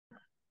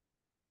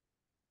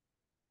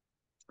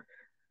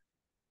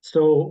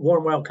So,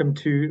 warm welcome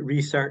to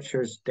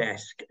Researcher's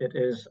Desk. It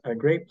is a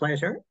great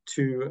pleasure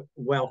to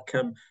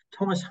welcome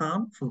Thomas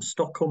Hahn from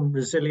Stockholm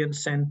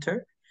Resilience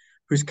Centre,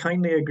 who's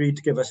kindly agreed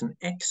to give us an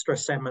extra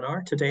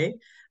seminar today.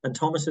 And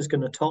Thomas is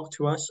going to talk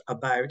to us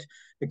about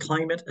the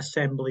Climate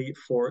Assembly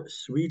for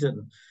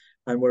Sweden.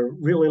 And we're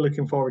really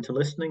looking forward to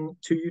listening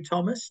to you,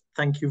 Thomas.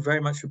 Thank you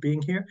very much for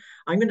being here.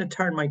 I'm going to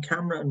turn my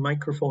camera and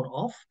microphone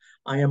off.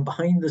 I am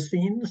behind the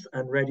scenes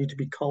and ready to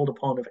be called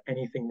upon if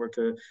anything were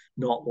to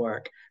not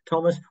work.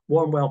 Thomas,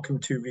 warm welcome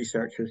to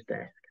Researcher's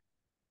Desk.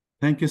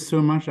 Thank you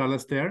so much,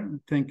 Alasdair.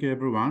 Thank you,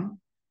 everyone,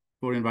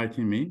 for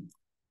inviting me.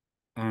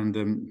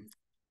 And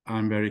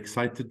I'm very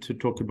excited to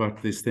talk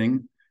about this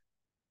thing.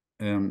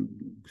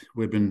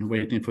 We've been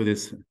waiting for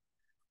this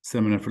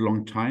seminar for a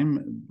long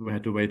time. We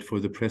had to wait for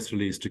the press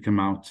release to come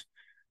out,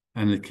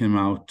 and it came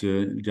out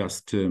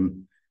just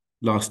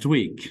last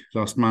week,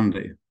 last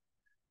Monday.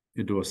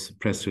 It was a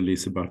press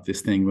release about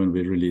this thing when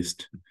we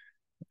released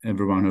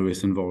everyone who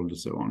is involved and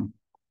so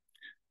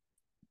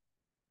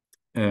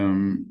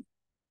on.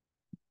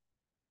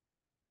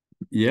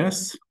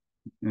 Yes.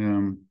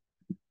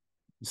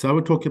 So I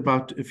will talk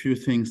about a few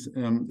things.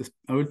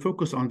 I will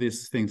focus on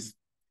these things,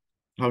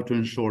 how to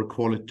ensure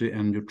quality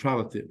and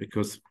neutrality,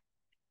 because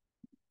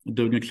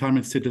doing a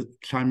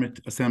climate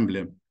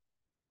assembly,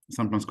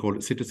 sometimes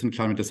called citizen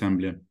climate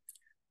assembly,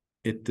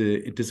 it's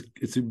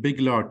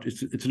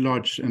a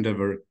large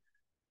endeavor,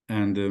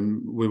 and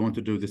we want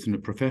to do this in a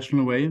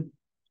professional way,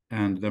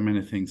 and there are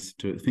many things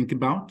to think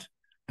about,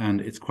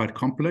 and it's quite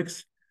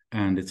complex,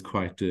 and it's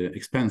quite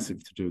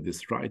expensive to do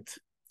this right.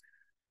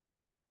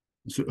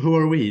 So who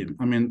are we?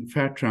 I mean,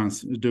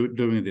 Fairtrans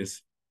doing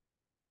this.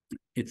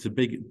 It's a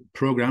big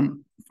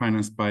program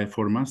financed by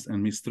Formas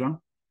and Mistra,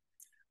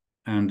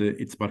 and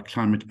it's about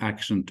climate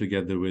action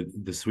together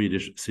with the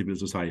Swedish civil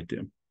society.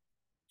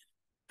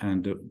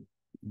 And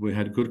we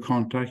had good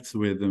contacts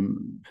with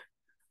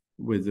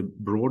the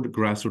broad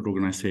grassroots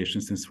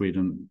organizations in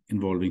Sweden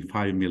involving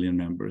 5 million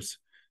members.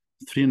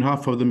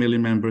 3.5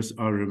 million members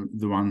are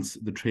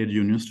the trade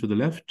unions to the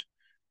left,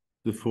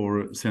 the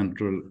 4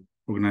 central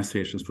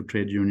organizations for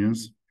trade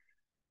unions.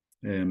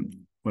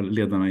 Well,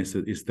 Ledarna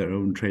is their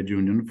own trade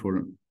union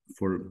for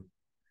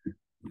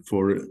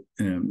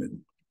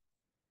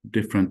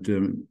different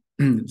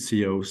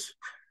CEOs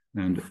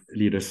and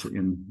leaders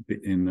in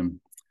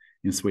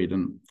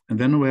Sweden. And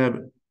then we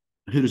have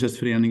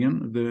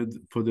Hyresgästföreningen,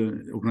 for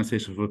the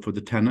organization for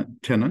the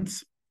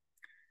tenants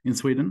in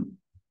Sweden,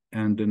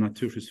 and the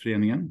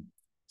Naturskyddsföreningen,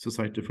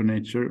 Society for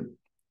Nature,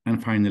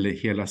 and finally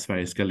Hela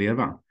Sverige ska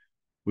leva,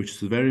 which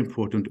is a very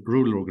important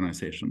rural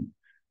organization.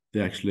 They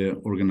actually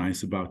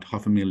organize about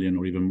 500,000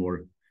 or even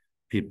more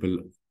people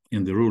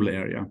in the rural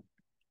area.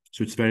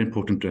 So it's very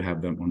important to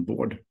have them on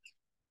board.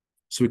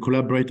 So we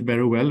collaborate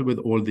very well with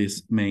all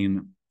these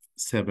main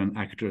 7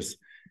 actors.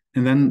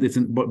 And then there's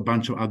a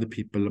bunch of other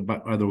people,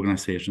 other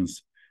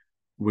organizations,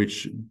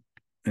 which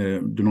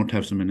do not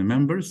have so many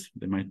members.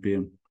 They might be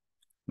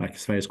like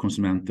Sveriges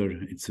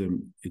Konsumenter.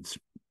 It's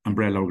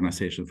umbrella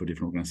organization for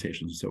different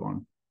organizations and so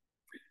on.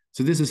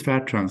 So this is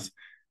Fairtrans.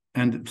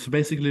 And so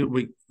basically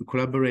we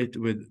collaborate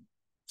with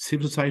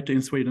civil society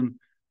in Sweden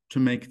to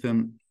make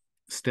them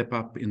step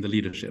up in the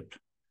leadership,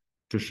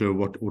 to show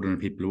what ordinary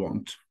people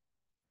want.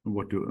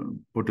 What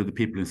do the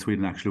people in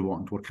Sweden actually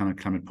want? What kind of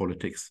climate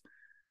politics?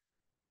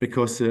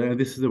 Because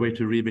this is the way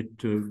to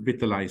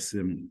revitalize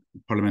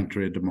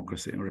parliamentary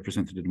democracy or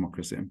representative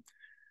democracy.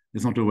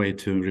 It's not a way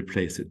to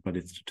replace it, but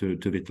it's to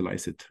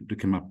vitalize it, to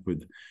come up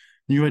with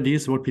new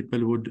ideas, what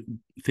people would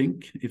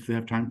think if they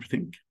have time to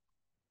think.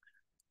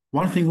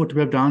 One thing what we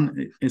have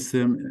done is,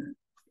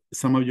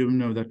 some of you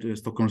know that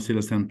Stockholm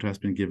Resilience Centre has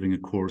been giving a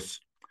course,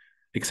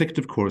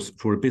 executive course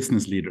for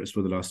business leaders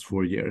for the last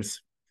 4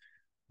 years,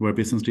 where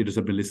business leaders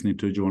have been listening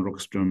to Johan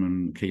Rockström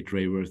and Kate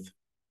Raworth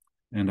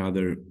and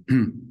other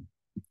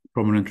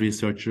prominent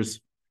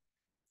researchers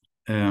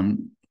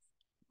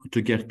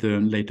to get the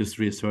latest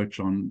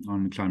research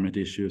on climate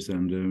issues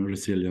and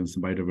resilience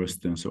and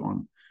biodiversity and so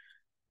on.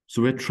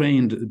 So we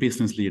trained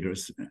business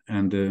leaders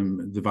and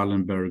the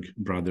Wallenberg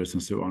brothers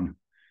and so on.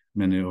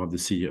 Many of the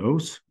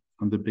CEOs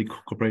and the big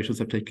corporations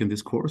have taken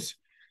this course.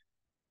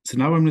 So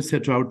now I'm going to say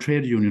to our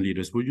trade union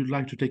leaders, would you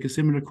like to take a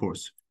similar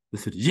course? They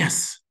said,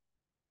 yes.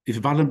 If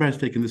Wallenberg has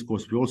taken this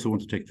course, we also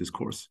want to take this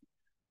course.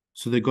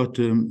 So they got,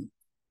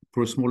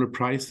 for a smaller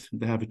price,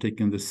 they have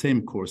taken the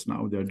same course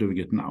now. They are doing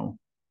it now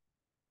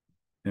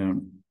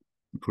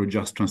for a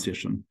just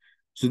transition.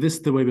 So this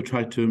is the way we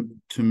try to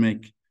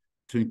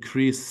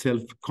increase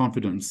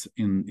self-confidence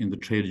in the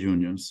trade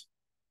unions,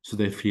 so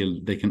they feel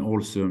they can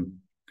also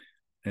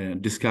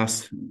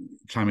discuss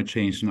climate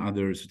change and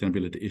other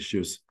sustainability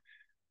issues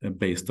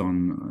based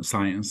on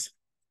science.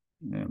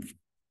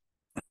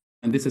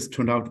 And this has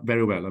turned out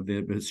very well. I've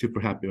been super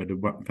happy. We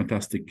had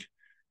fantastic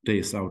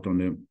days out on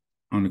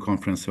the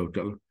conference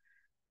hotel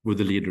with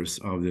the leaders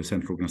of the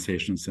central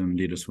organizations and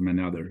leaders from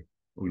many other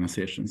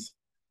organizations.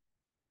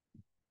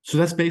 So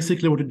that's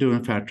basically what we do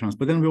in Fairtrans.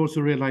 But then we also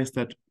realized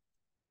that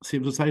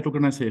civil society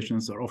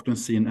organizations are often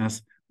seen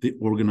as the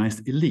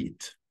organized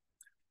elite.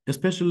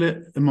 especially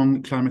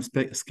among climate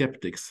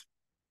skeptics.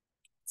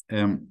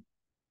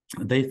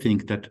 They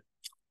think that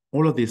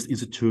all of these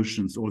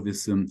institutions, all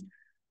these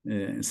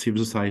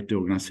civil society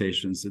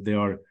organizations, they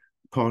are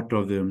part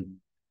of the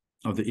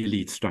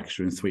elite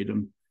structure in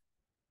Sweden,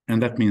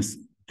 and that means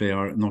they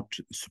are not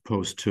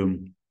supposed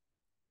to.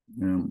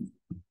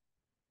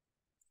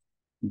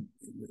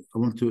 I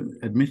want to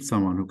admit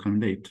someone who came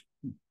late.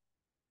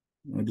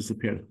 I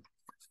disappeared.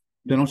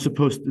 They're not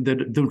supposed. They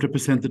don't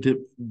represent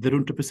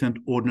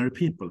ordinary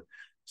people.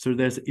 So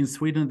in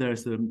Sweden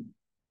there's a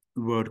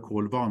word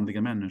called vanliga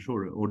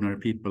människor, ordinary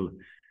people,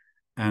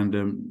 and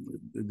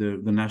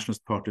the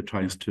Nationalist Party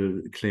tries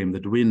to claim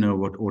that we know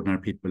what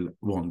ordinary people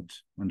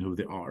want and who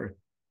they are,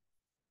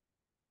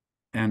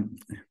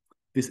 and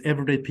these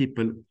everyday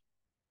people.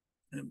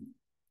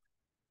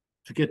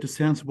 To get a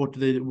sense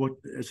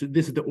so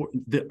this is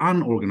the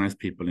unorganized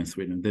people in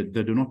Sweden. They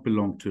do not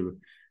belong to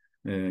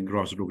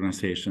grassroots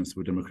organizations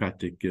with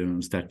democratic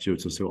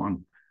statutes and so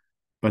on,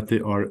 but they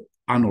are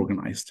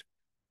unorganized.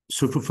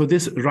 So for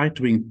this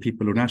right-wing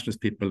people or nationalist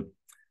people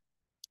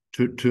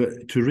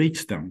to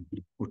reach them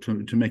or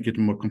to make it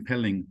more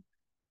compelling,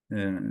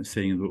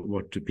 saying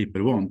what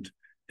people want,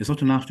 it's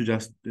not enough to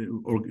just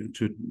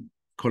to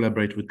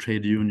collaborate with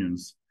trade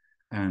unions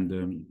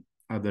and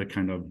other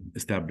kind of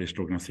established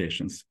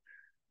organizations.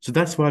 So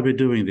that's why we're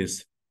doing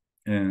this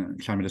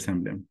climate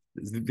assembly.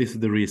 This is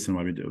the reason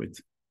why we do it.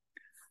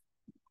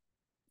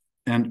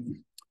 And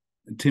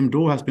Tim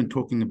Daw has been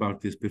talking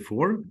about this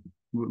before.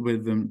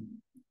 With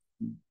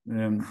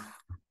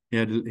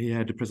he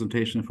had a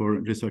presentation for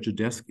Researcher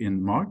Desk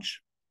in March.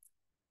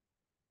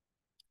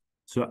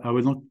 So I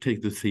will not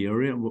take the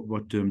theory of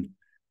what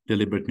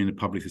deliberate meaning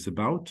public is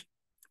about,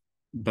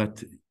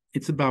 but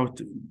it's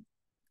about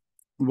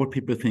what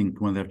people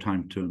think when they have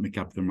time to make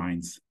up their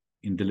minds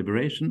in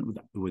deliberation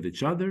with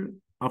each other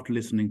after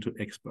listening to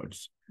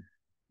experts,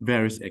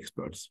 various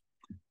experts.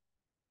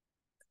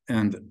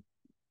 And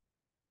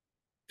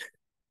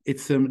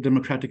it's a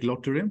democratic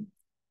lottery,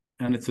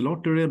 and it's a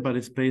lottery, but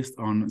it's based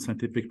on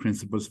scientific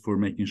principles for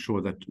making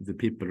sure that the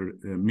people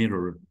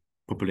mirror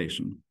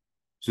population.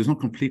 So it's not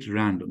completely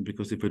random,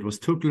 because if it was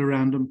totally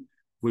random,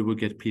 we would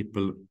get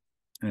people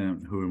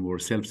who are more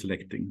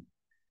self-selecting.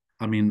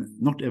 I mean,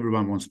 not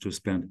everyone wants to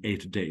spend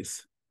 8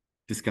 days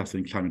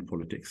discussing climate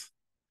politics.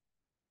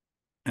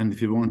 And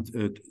if you want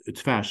a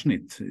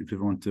tvärsnitt, if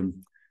you want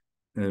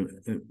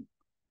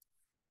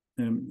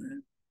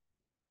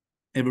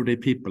everyday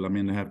people, I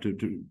mean, they have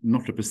to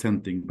not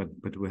representing,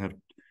 but we have,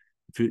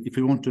 if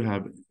we want to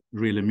have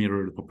really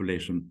mirror the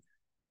population,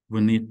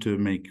 we need to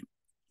make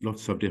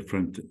lots of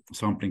different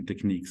sampling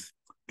techniques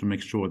to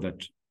make sure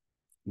that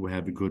we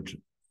have a good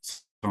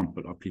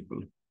sample of people.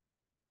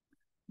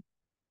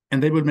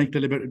 And they will make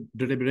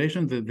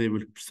deliberation, they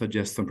will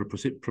suggest some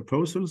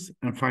proposals,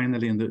 and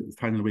finally, in the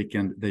final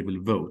weekend, they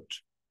will vote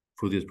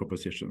for these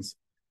propositions.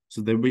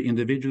 So there will be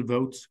individual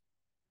votes,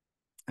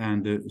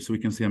 and so we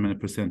can see how many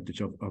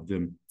percentage of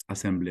the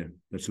assembly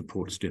that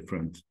supports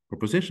different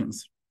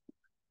propositions.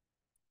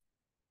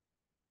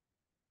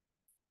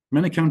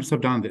 Many countries have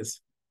done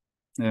this,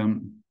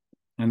 and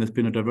there's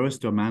been a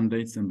diversity of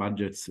mandates and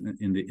budgets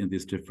in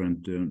these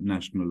different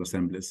national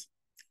assemblies.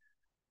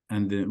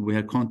 And we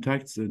have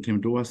contacts,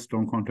 Tim Daw has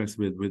strong contacts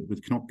with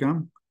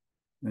Knocka,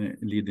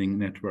 leading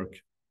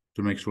network,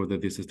 to make sure that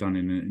this is done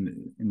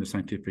in a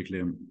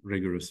scientifically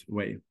rigorous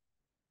way.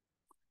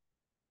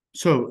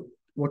 So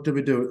what do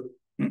we do?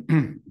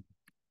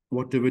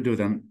 What do we do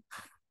then?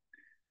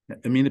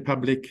 I mean, the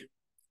public,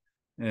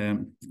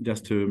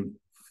 just to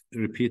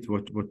repeat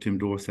what Tim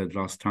Daw said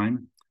last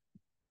time,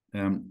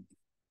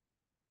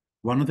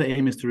 one of the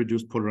aims is to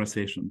reduce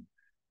polarization,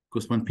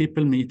 because when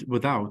people meet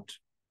without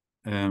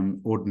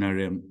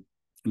ordinary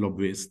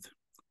lobbyists,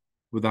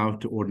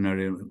 without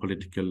ordinary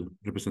political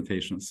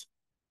representations,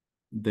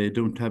 they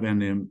don't have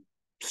any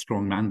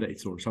strong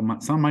mandates, or some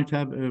might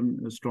have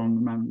a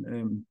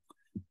strong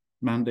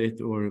mandate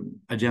or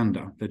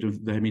agenda.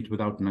 They meet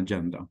without an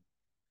agenda,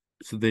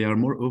 so they are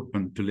more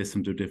open to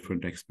listen to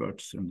different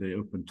experts, and they're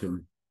open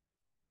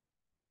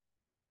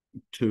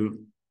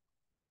to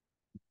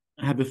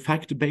have a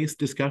fact-based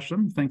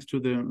discussion thanks to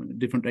the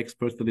different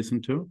experts they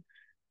listen to.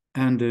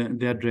 And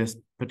they address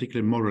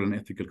particularly moral and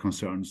ethical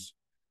concerns,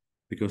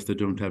 because they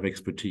don't have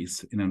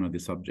expertise in any of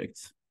these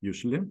subjects,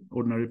 usually,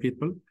 ordinary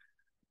people.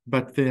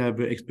 But they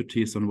have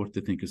expertise on what they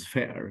think is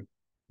fair.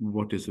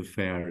 What is a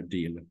fair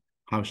deal?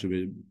 How should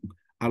we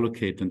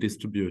allocate and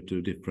distribute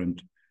the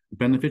different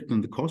benefit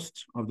and the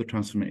cost of the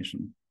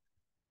transformation?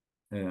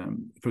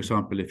 For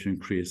example, if you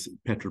increase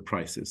petrol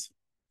prices,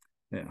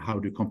 how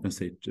do you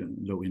compensate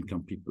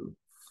low-income people?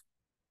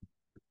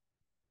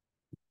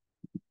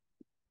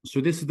 So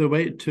this is the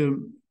way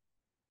to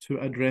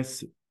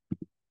address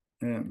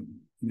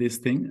this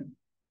thing.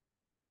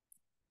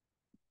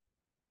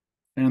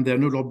 And there are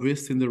no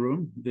lobbyists in the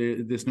room.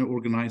 There's no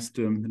organized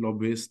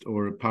lobbyist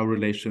or power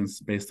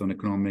relations based on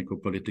economic or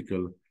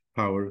political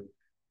power.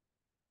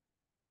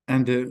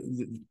 And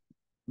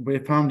we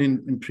found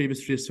in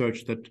previous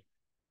research that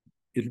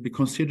it will be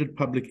considered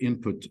public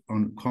input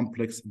on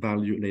complex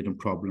value-laden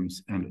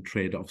problems and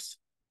trade-offs.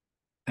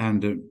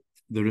 And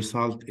the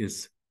result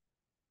is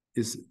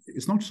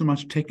not so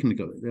much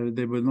technical.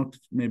 They will not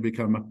maybe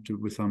come up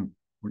with some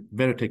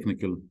very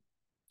technical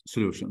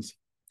solutions,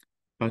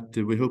 but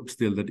we hope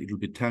still that it will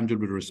be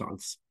tangible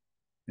results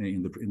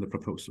in the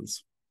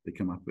proposals they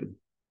come up with.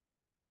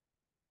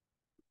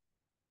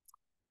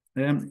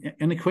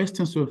 Any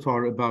questions so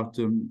far about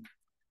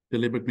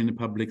deliberate mini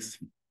publics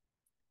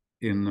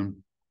in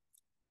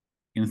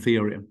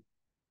theory?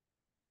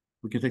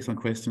 We can take some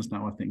questions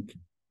now, I think.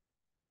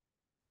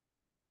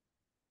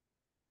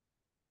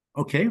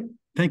 Okay,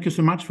 thank you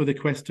so much for the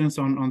questions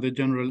on the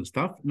general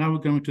stuff. Now we're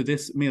going to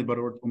this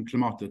Medborgarrådet om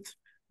klimatet,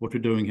 what we're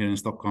doing here in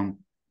Stockholm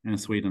and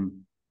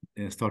Sweden,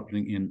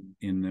 starting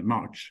in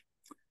March.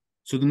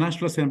 So the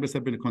national assemblies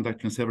have been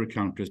conducted in several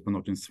countries, but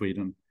not in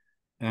Sweden.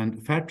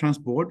 And Fair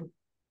Transport,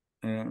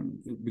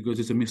 because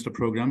it's a MISTRA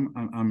program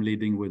I'm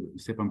leading with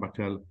Stefan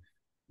Bartel,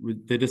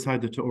 they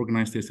decided to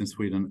organize this in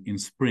Sweden in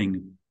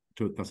spring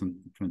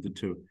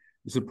 2022.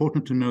 It's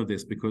important to know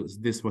this because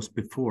this was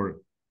before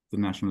the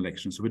national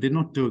election. So we did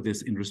not do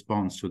this in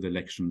response to the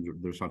election,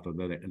 the result of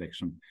the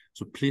election.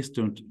 So please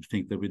don't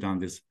think that we've done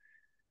this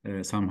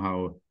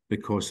somehow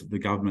because the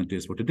government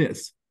is what it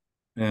is.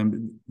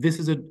 This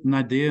is an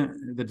idea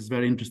that is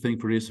very interesting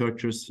for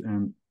researchers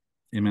and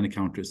in many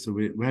countries. So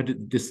we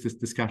had this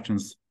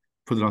discussions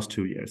for the last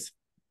 2 years.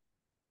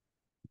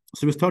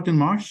 So we start in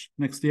March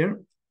next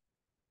year,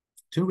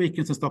 2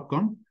 weekends in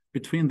Stockholm.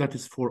 Between that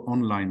is 4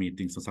 online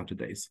meetings on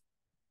Saturdays.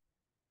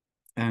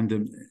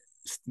 And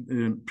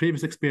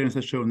previous experience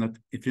has shown that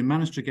if you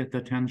manage to get the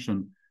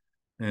attention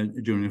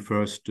during the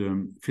first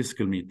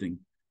fiscal meeting,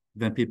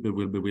 then people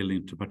will be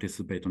willing to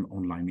participate on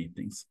online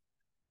meetings.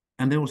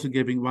 And they're also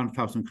giving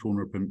 1,000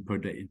 kronor per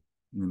day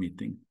in the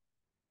meeting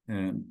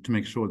to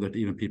make sure that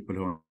even people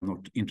who are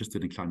not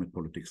interested in climate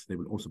politics, they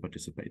will also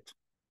participate.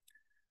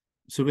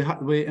 So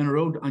we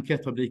enrolled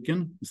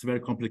Enquetfabriken. It's a very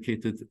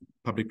complicated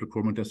public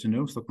procurement, as you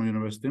know, Stockholm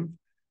University.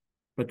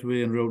 But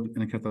we enrolled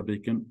in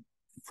Enquetfabriken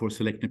for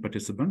selecting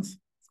participants.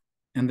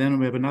 And then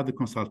we have another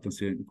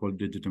consultancy called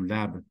Digital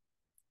Lab.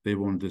 They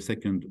won the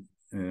second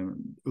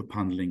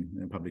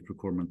upphandling public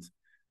procurement.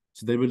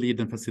 So they will lead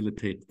and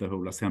facilitate the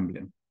whole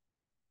assembly.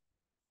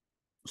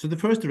 So the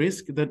first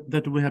risk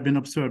that we have been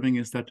observing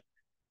is that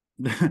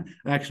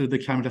actually the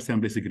climate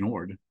assembly is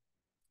ignored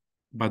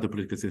by the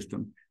political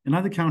system. In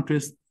other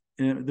countries,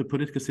 the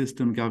political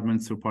system,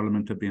 governments or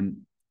parliament have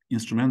been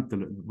instrumental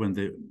when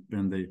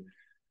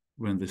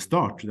they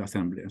start the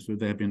assembly. So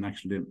they have been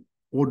actually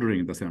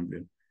ordering the assembly.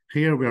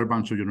 Here we are a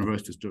bunch of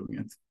universities doing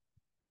it.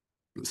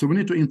 So we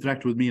need to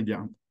interact with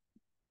media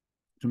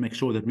to make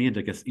sure that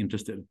media gets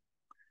interested.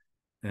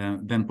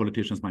 Then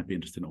politicians might be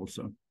interested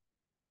also.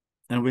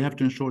 And we have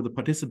to ensure the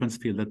participants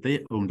feel that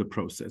they own the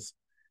process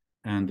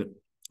and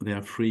they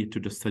are free to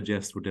just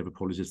suggest whatever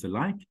policies they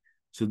like.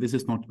 So this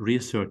is not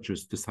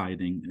researchers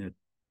deciding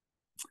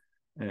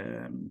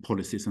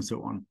policies and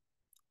so on.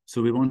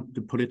 So we want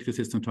the political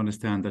system to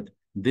understand that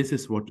this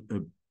is what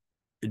a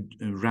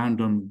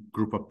random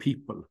group of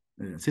people,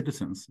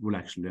 citizens, will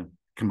actually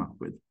come up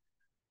with.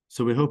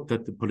 So we hope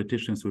that the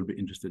politicians will be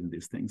interested in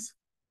these things.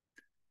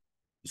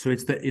 So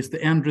it's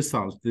the end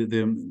result,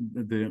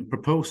 the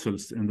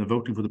proposals and the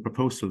voting for the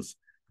proposals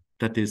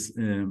that is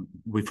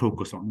we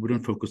focus on. We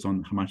don't focus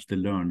on how much they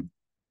learn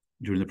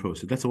during the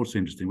process. That's also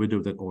interesting. We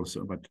do that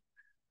also. But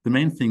the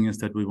main thing is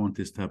that we want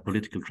this to have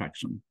political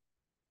traction.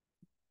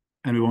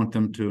 And we want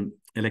them to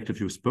elect a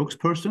few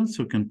spokespersons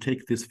who can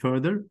take this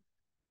further.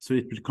 So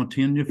it will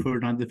continue for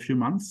another few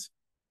months,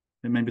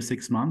 maybe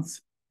 6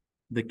 months.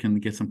 They can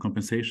get some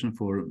compensation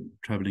for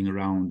traveling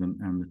around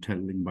and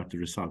telling about the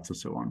results and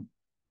so on.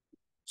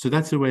 So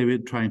that's the way we're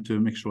trying to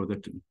make sure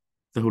that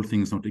the whole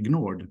thing is not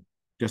ignored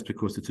just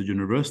because it's a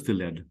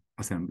university-led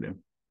assembly.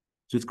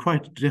 So it's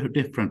quite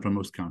different from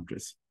most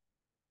countries.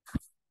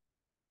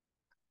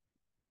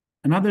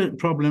 Another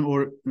problem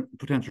or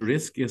potential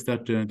risk is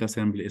that the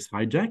assembly is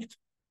hijacked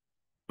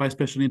by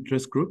special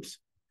interest groups.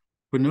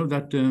 We know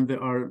that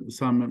there are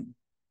some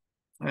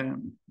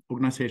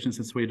organizations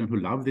in Sweden who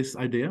love this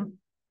idea,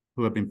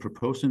 who have been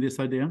proposing this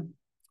idea.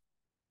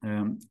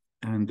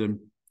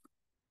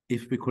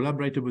 If we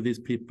collaborated with these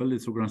people,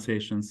 these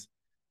organizations,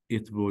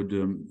 it would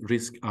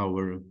risk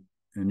our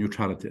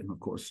neutrality, of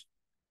course.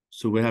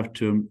 So we have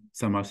to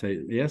somehow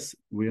say, yes,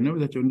 we know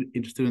that you're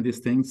interested in these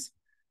things,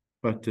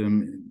 but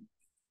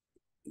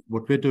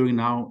what we're doing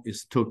now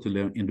is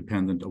totally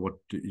independent of what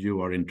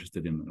you are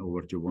interested in or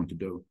what you want to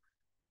do.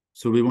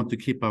 So we want to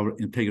keep our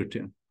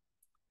integrity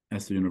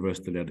as a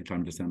university-led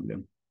climate assembly.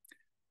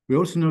 We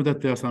also know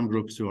that there are some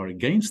groups who are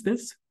against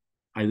this,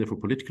 either for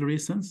political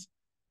reasons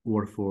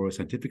or for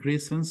scientific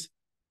reasons.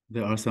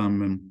 There are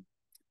some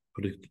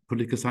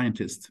political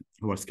scientists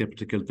who are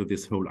skeptical to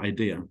this whole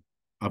idea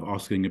of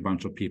asking a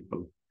bunch of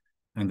people.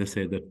 And they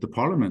say that the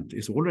parliament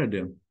is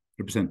already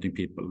representing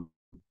people.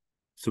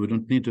 So we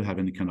don't need to have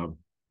any kind of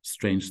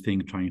strange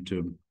thing trying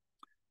to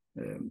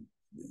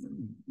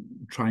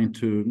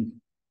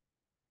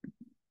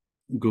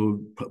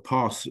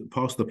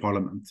pass the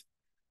parliament.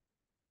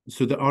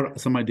 So there are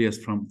some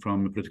ideas from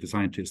political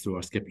scientists who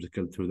are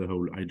skeptical to the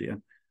whole idea,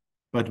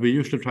 but we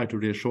usually try to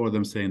reassure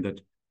them, saying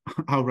that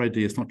our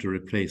idea is not to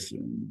replace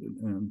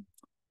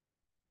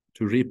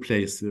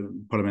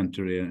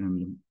parliamentary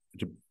and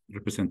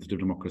representative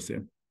democracy.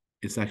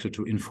 It's actually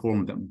to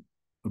inform them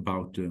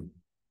about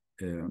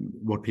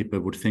what people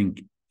would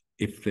think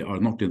if they are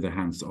not in the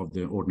hands of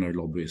the ordinary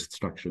lobbyist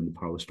structure and the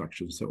power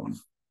structure and so on.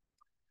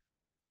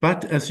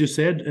 But as you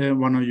said,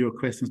 one of your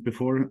questions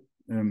before,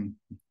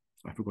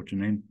 I forgot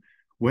your name,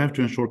 we have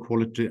to ensure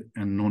quality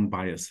and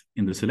non-bias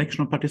in the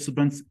selection of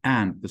participants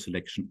and the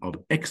selection of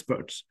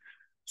experts.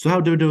 So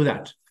how do we do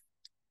that?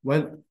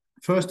 Well,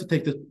 first, to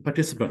take the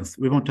participants,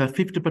 we want to have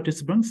 50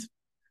 participants,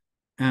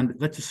 and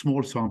that's a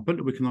small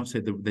sample. We cannot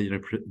say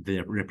that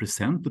they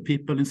represent the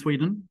people in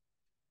Sweden.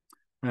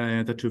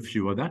 There are too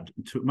few of that,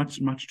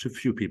 much too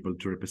few people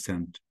to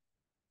represent,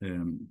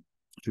 to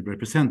be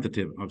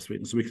representative of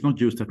Sweden. So we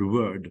cannot use that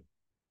word.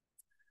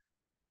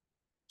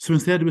 So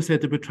instead, we say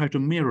that we try to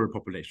mirror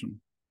population.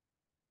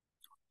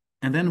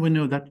 And then we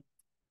know that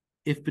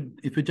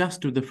if we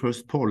just do the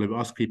first poll, we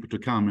ask people to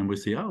come and we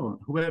say, oh,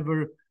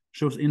 whoever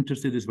shows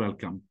interest is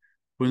welcome.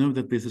 We know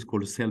that this is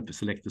called a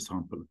self-selected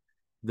sample.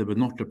 They will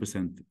not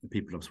represent the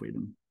people of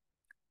Sweden.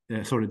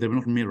 Sorry, they will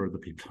not mirror the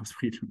people of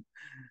Sweden.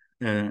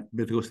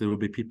 Because there will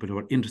be people who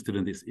are interested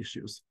in these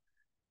issues.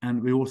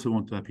 And we also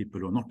want to have people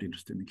who are not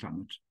interested in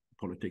climate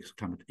politics,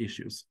 climate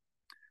issues.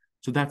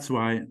 So that's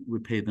why we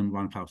pay them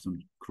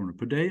 1,000 kronor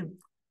per day.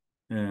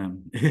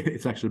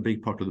 It's actually a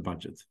big part of the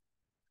budget.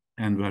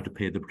 And we have to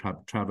pay the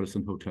travels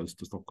and hotels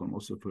to Stockholm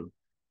also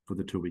for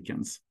the 2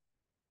 weekends.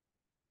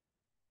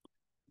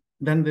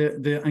 Then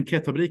the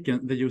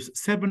Enquetfabriken, they use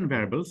 7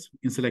 variables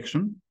in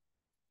selection.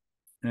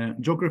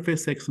 Geography,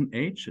 sex, and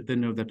age, they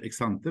know that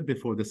ex ante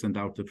before they send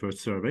out the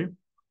first survey.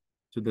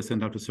 So they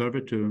send out a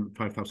survey to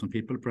 5,000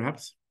 people,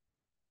 perhaps.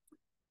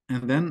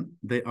 And then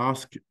they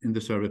ask in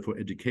the survey for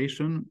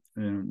education,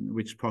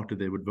 which party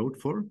they would vote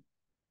for.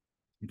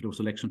 If it was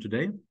election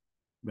today,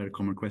 very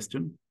common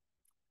question.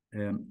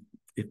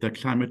 If they're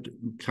climate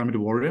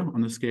warrior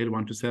on a scale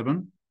 1 to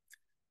 7,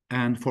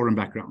 and foreign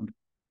background,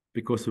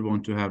 because we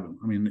want to have,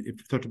 I mean,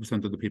 if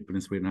 30% of the people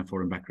in Sweden have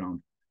foreign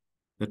background,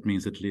 that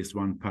means at least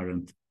one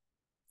parent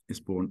is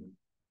born.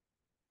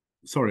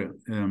 Sorry,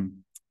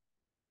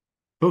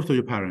 both of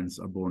your parents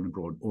are born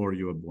abroad, or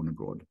you are born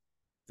abroad,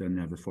 then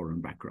you have a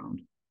foreign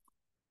background.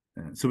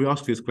 So we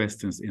ask these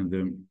questions in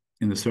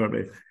the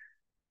survey,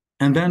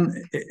 and then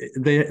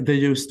they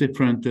use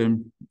different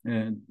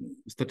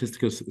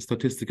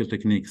statistical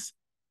techniques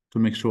to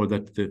make sure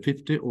that the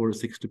 50 or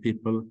 60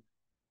 people,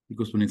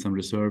 because we need some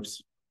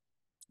reserves,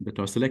 that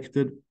are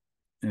selected.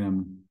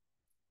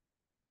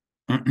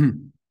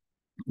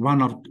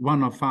 One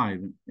of 5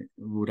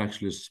 would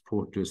actually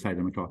support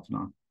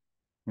Sverigedemokraterna,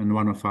 and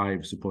 1 of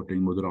 5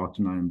 supporting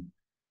Moderaterna, and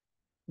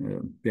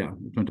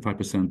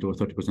 25% or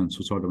 30%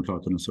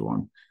 Socialdemokraterna, and so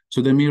on.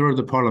 So they mirror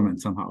the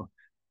parliament somehow.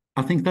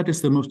 I think that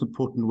is the most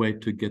important way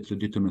to get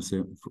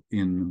legitimacy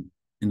in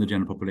the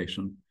general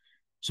population.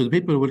 So the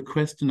people will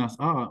question us,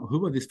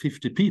 who are these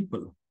 50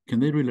 people? Can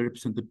they really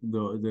represent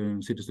the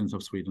citizens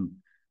of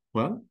Sweden?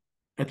 Well,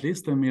 at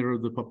least they mirror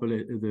the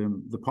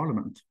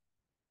parliament.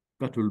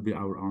 That will be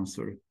our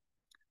answer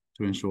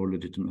to ensure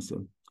legitimacy.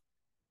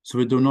 So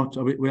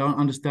we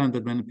understand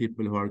that many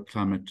people who are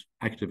climate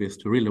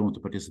activists who really want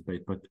to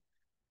participate, but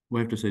we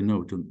have to say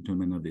no to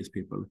many of these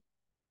people,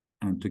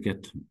 and to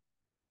get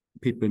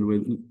people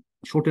with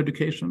short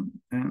education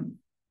and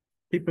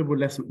people with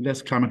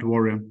less climate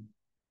worry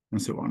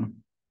and so on.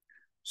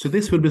 So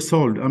this will be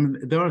solved. I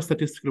mean, there are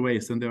statistical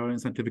ways, and there are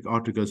scientific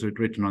articles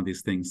written on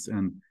these things,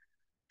 and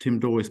Tim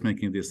Doe is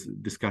making these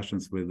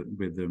discussions with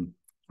the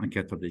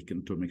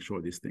Enquetfabriken to make sure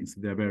these things.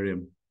 They're very,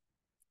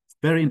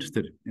 very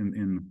interested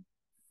in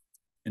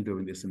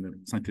doing this in a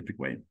scientific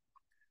way.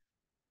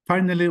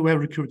 Finally, we have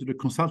recruited a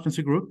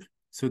consultancy group.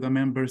 So the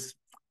members,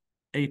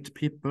 8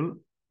 people,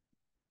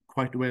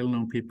 quite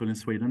well-known people in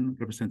Sweden,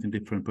 representing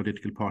different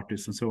political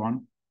parties and so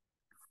on.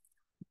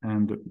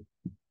 And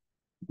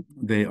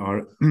they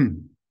will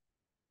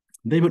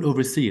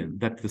oversee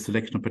that the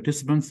selection of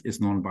participants is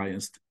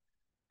non-biased,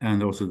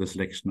 and also the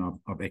selection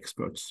of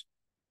experts,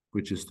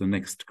 which is the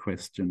next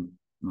question,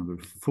 number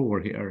 4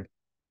 here.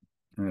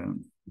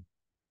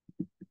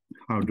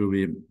 How do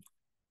we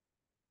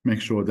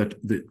make sure that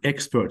the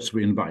experts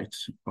we invite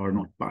are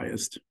not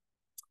biased?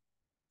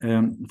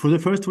 For the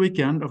first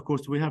weekend, of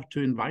course, we have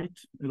to invite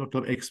a lot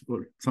of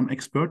some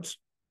experts.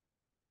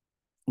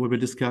 We will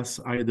discuss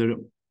either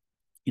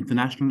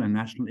international and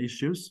national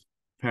issues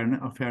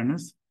of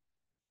fairness,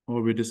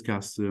 or we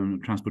discuss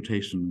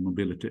transportation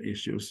mobility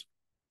issues,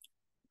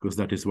 because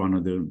that is one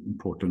of the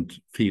important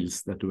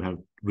fields that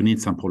we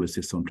need some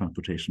policies on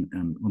transportation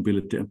and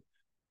mobility.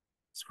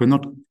 So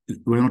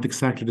we're not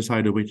exactly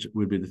decided which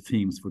will be the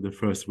themes for the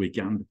first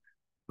weekend,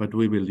 but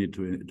we will need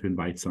to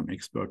invite some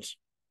experts.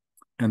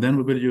 And then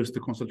we will use the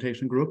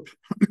consultation group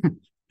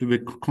to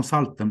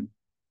consult them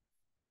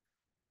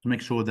to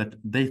make sure that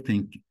they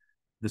think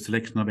the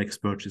selection of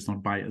experts is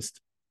not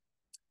biased.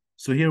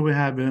 So here we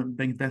have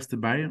Bengt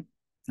Westerberg,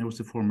 who was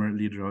the former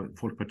leader of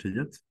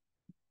Folkpartiet.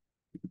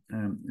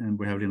 And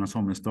we have Lena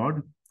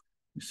Sommerstad,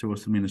 she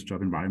was the Minister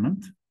of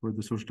Environment for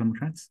the Social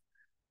Democrats.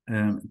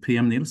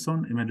 PM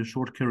Nilsson, he made a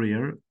short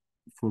career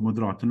for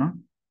Moderaterna.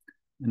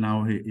 And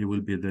now he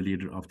will be the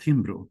leader of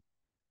Timbro.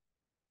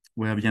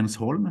 We have Jens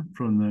Holm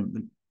from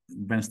the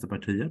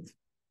Vänsterpartiet.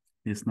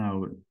 He's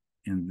now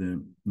in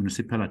the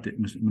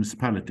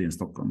municipality in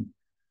Stockholm.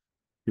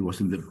 He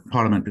was in the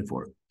parliament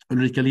before.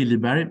 Ulrika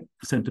Liljeberg,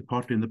 Center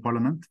Party in the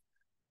parliament.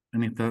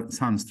 Anita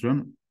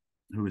Sandström,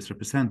 who is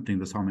representing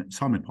the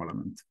Sami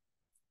parliament.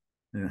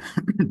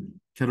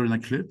 Carolina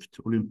Klüft,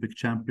 Olympic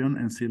champion,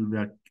 and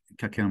Silvia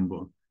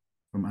Kakembo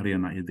from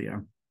Arena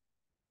Idea.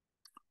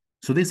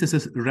 So this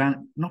is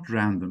not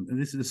random.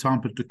 This is a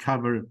sample to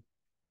cover,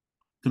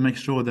 to make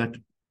sure that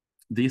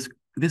this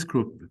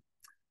group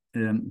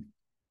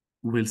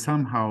will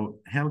somehow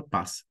help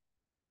us.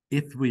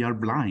 If we are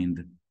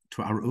blind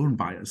to our own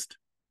bias,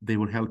 they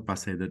will help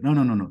us say that,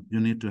 no, you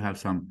need to have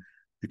some,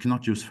 you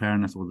cannot use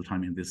fairness all the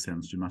time in this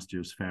sense. You must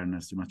use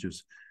fairness, you must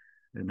use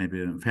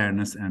maybe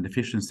fairness and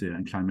efficiency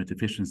and climate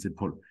efficiency,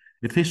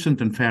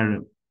 efficient and fair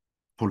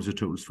policy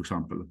tools, for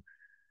example.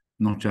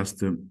 Not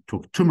just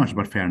talk too much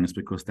about fairness,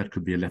 because that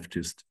could be a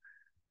leftist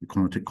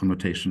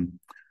connotation.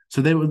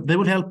 So they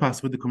will help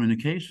us with the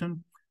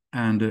communication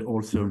and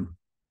also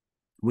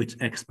which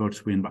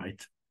experts we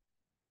invite.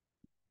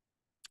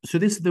 So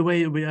this is the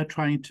way we are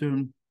trying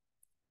to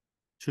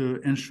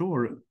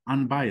ensure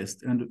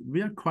unbiased, and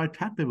we are quite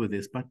happy with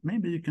this, but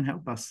maybe you can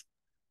help us,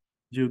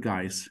 you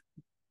guys,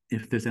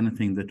 if there's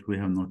anything that we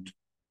have not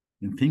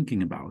been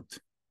thinking about.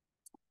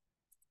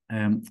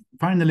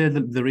 Finally,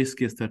 the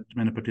risk is that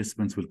many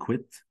participants will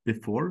quit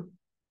before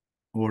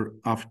or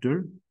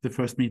after the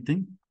first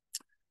meeting.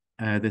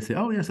 They say,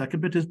 oh yes, I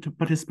can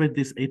participate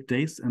these 8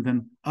 days, and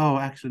then, oh,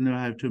 actually, no,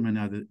 I have too many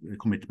other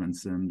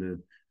commitments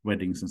and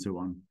weddings and so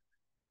on.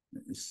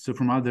 So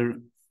from other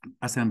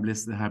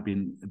assemblies, there have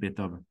been a bit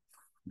of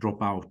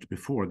dropout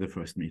before the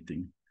first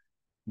meeting.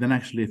 Then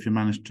actually, if you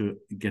manage to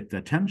get the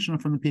attention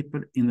from the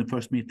people in the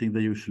first meeting,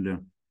 they usually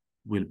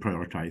will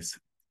prioritize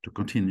to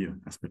continue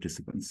as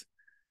participants.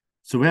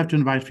 So we have to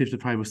invite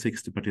 55 or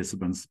 60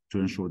 participants to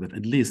ensure that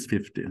at least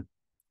 50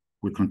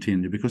 will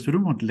continue, because we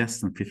don't want less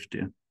than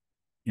 50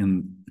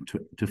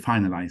 to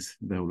finalize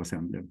the whole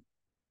assembly.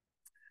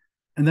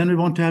 And then we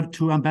want to have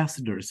 2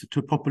 ambassadors,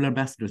 2 popular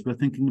ambassadors. We're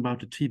thinking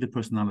about a TV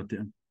personality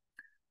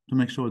to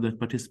make sure that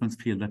participants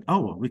feel that,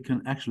 oh, we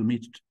can actually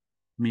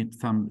meet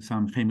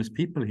some famous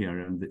people here,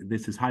 and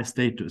this is high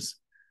status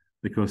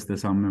because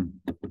there's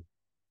some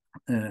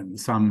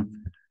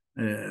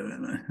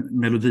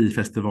Melody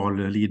Festival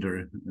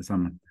leader,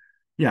 some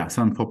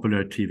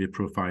popular TV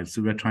profile.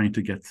 So we're trying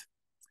to get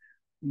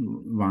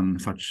 1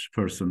 such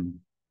person,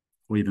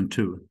 or even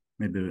 2,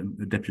 maybe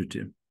a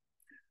deputy,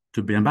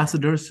 to be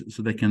ambassadors,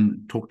 so they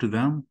can talk to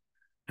them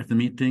at the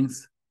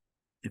meetings.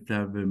 If they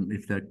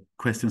have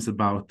questions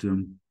about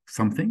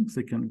some things,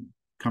 they can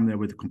come there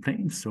with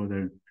complaints.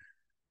 Or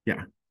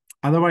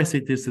otherwise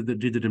it is the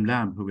Digital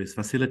Lab who is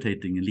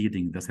facilitating and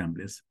leading the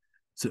assemblies.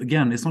 So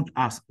again, it's not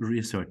us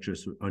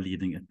researchers who are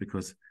leading it,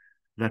 because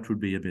that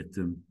would be a bit,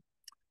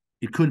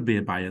 it could be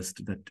a bias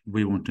that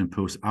we want to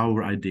impose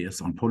our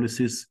ideas on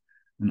policies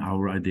and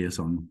our ideas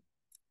on,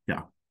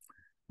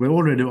 we're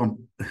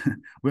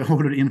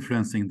already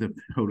influencing the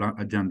whole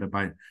agenda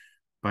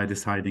by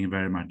deciding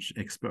very much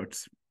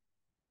experts.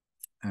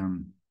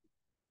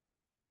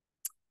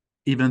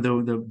 Even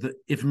though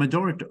if a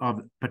majority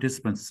of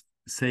participants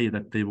say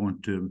that they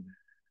want to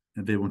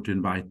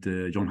invite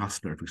John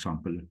Hassler, for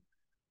example,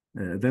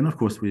 then of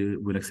course we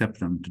will accept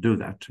them to do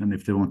that. And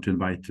if they want to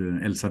invite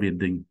Elsa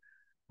Widding,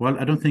 well,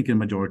 I don't think a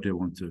majority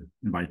want to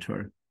invite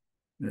her.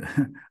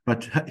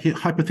 But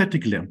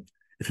hypothetically,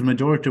 if a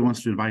majority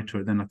wants to invite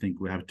her, then I think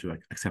we have to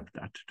accept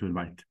that, to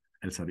invite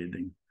Elsa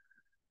Widding.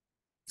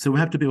 So we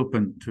have to be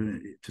open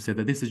to say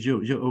that this is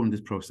you own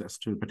this process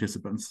to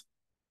participants.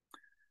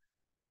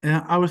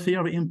 Our theory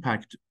of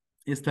impact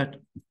is that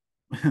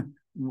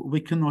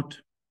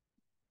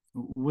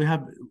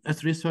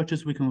as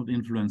researchers, we cannot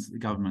influence the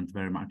government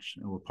very much,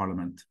 or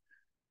parliament,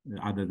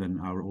 other than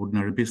our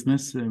ordinary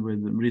business with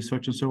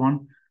research and so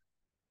on.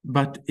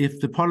 But if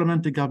the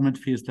parliament, the government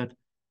feels that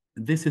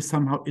this is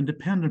somehow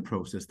independent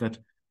process, that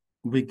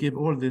we give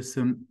all this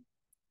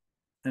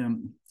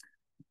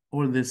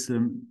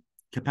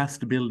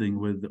capacity building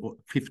with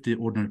 50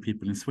 ordinary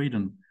people in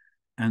Sweden,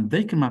 and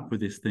they come up with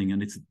this thing,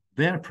 and it's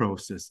their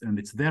process and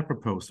it's their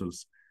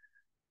proposals.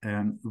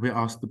 And we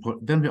ask the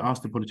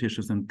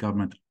politicians and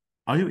government,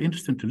 are you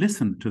interested to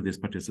listen to these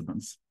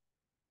participants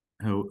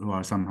who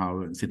are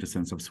somehow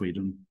citizens of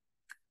Sweden?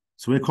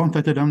 So we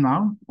contacted them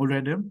now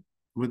already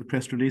with a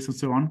press release and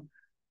so on,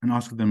 and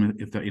asked them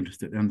if they're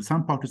interested. And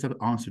some parties have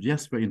answered,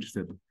 yes, we're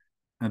interested.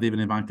 And they even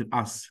invited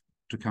us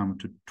to come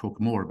to talk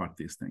more about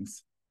these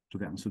things to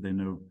them, so they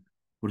know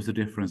what is the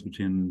difference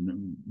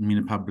between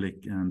meaning public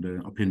and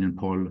opinion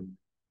poll,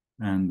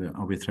 and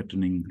are we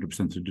threatening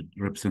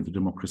representative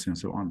democracy and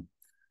so on.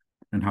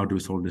 and how do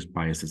we solve these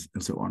biases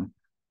and so on.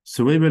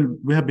 So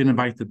we have been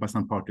invited by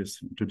some parties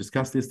to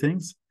discuss these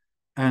things,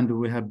 and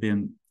we have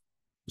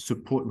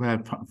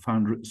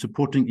found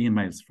supporting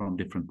emails from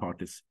different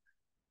parties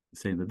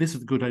saying that this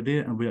is a good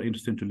idea and we are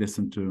interested to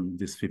listen to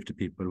these 50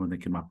 people when they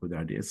come up with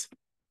ideas.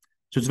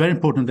 So it's very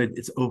important that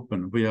it's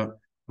open. We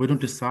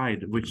don't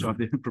decide which are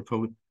the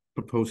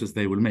proposals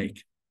they will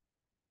make.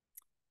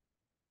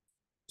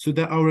 So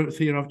our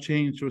theory of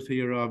change or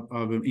theory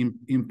of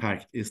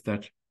impact is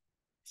that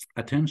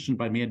attention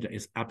by media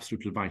is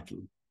absolutely vital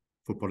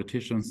for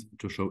politicians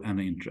to show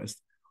any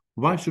interest.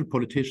 Why should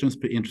politicians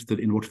be interested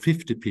in what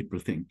 50 people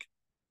think?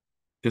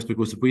 Just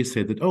because we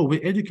say that, oh,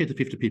 we educated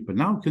 50 people,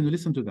 now can you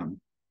listen to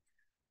them?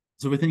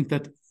 So we think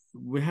that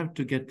we have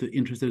to get the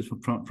interest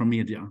from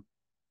media.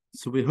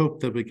 So we hope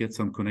that we get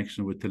some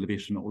connection with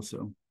television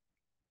also.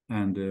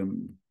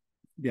 And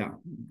yeah,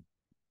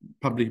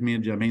 public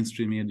media,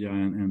 mainstream media,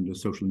 and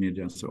social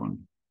media and so on.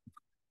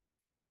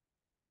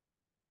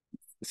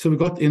 So we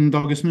got in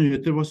Dagens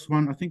Nyheter, there was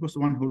one, I think it was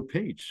one whole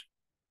page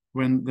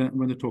when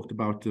they talked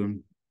about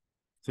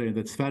saying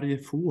that Sverige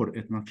får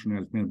ett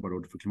nationellt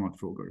medborgarråd för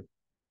klimatfrågor.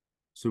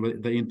 So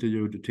they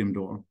interviewed Tim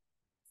Daw,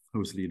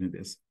 who's leading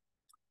this.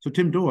 So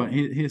Tim Daw,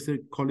 he's a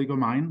colleague of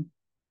mine.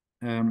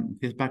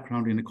 His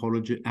background in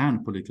ecology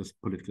and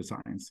political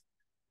science.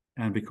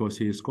 And because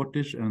he is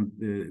Scottish and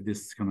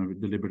this kind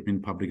of deliberate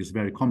in public is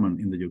very common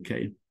in the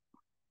UK.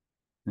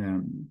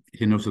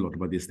 He knows a lot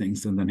about these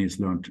things, and then he's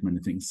learned many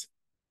things.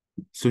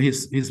 So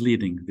he's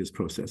leading this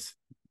process.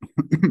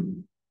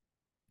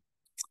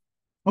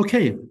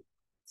 Okay,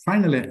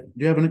 finally, do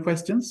you have any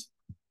questions?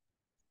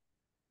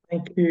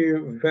 Thank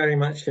you very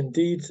much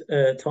indeed,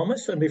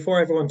 Thomas. And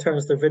before everyone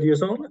turns their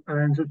videos on,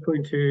 I'm just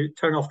going to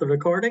turn off the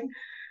recording.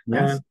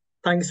 Yes.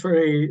 Thanks for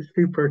a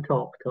super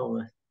talk,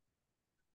 Thomas.